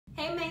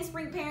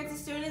spring parents and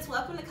students,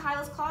 welcome to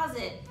Khyla's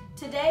Closet.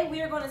 Today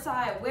we are going to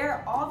decide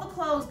where all the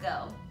clothes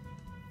go.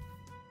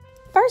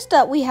 First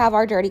up, we have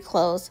our dirty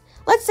clothes.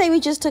 Let's say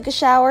we just took a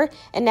shower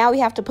and now we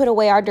have to put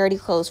away our dirty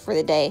clothes for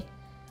the day.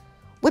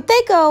 Would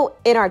they go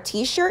in our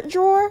t-shirt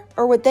drawer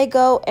or would they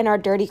go in our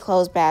dirty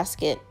clothes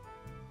basket?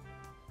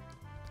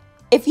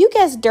 If you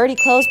guessed dirty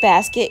clothes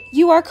basket,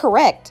 you are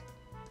correct.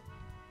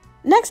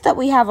 Next up,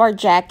 we have our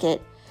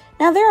jacket.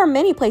 Now there are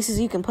many places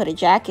you can put a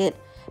jacket.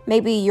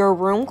 Maybe your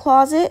room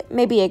closet,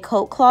 maybe a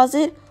coat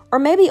closet, or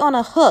maybe on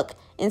a hook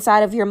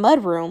inside of your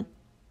mudroom.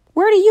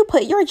 Where do you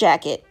put your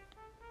jacket?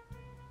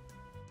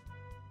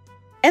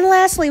 And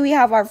lastly, we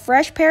have our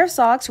fresh pair of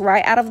socks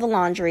right out of the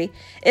laundry.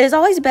 It is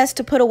always best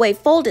to put away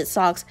folded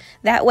socks.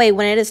 That way,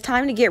 when it is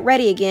time to get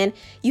ready again,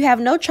 you have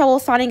no trouble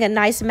finding a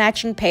nice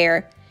matching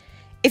pair.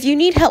 If you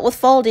need help with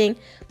folding,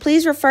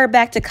 please refer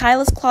back to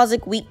Khyla's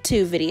Closet Week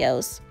 2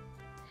 videos.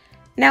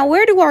 Now,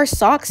 where do our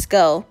socks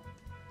go?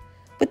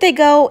 Would they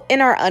go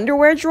in our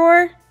underwear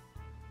drawer?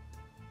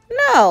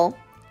 No,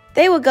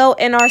 they would go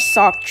in our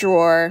sock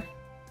drawer.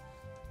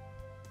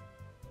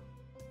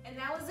 And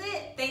that was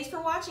it. Thanks for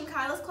watching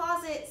Khyla's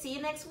Closet. See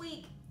you next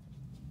week.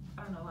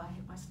 I don't know why I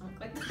hit my stomach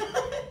like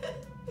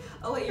that.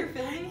 Oh wait, you're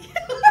filming?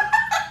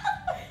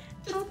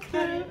 Just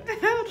cut it.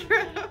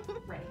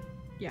 Ready?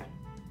 Yeah.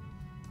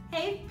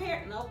 Hey,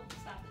 parent. Nope,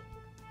 stop it.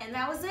 And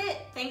that was it.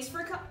 Thanks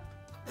for coming.